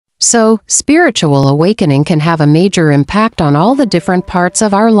So, spiritual awakening can have a major impact on all the different parts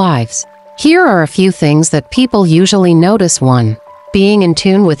of our lives. Here are a few things that people usually notice. 1. Being in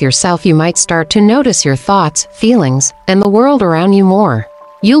tune with yourself. You might start to notice your thoughts, feelings, and the world around you more.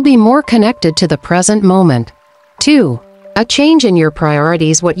 You'll be more connected to the present moment. 2. A change in your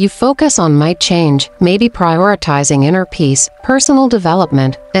priorities. What you focus on might change, maybe prioritizing inner peace, personal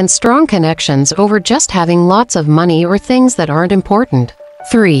development, and strong connections over just having lots of money or things that aren't important.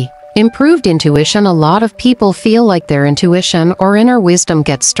 3. Improved intuition. A lot of people feel like their intuition or inner wisdom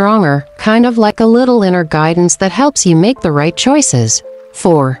gets stronger, kind of like a little inner guidance that helps you make the right choices.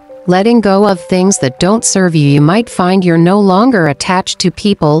 4. Letting go of things that don't serve you. You might find you're no longer attached to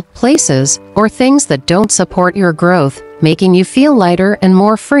people, places, or things that don't support your growth, making you feel lighter and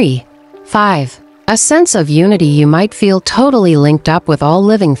more free. 5. A sense of unity. You might feel totally linked up with all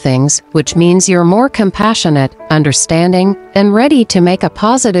living things, which means you're more compassionate, understanding, and ready to make a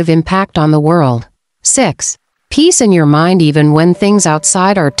positive impact on the world. 6. Peace in your mind. Even when things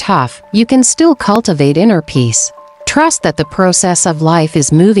outside are tough, you can still cultivate inner peace. Trust that the process of life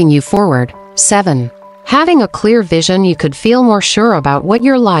is moving you forward. 7. Having a clear vision. You could feel more sure about what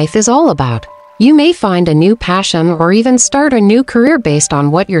your life is all about. You may find a new passion or even start a new career based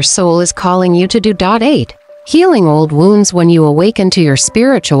on what your soul is calling you to do. 8. Healing old wounds. When you awaken to your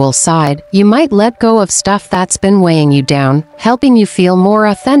spiritual side, you might let go of stuff that's been weighing you down, helping you feel more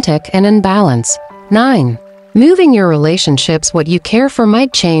authentic and in balance. 9. Moving your relationships. What you care for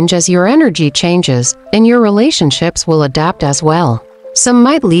might change as your energy changes, and your relationships will adapt as well. Some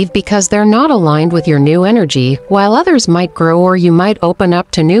might leave because they're not aligned with your new energy, while others might grow or you might open up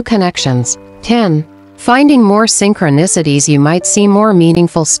to new connections. 10. Finding more synchronicities. You might see more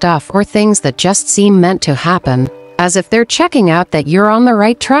meaningful stuff or things that just seem meant to happen, as if they're checking out that you're on the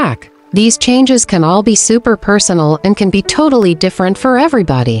right track. These changes can all be super personal and can be totally different for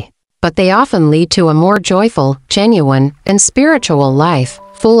everybody. But they often lead to a more joyful, genuine, and spiritual life,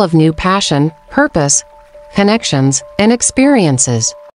 full of new passion, purpose, connections, and experiences.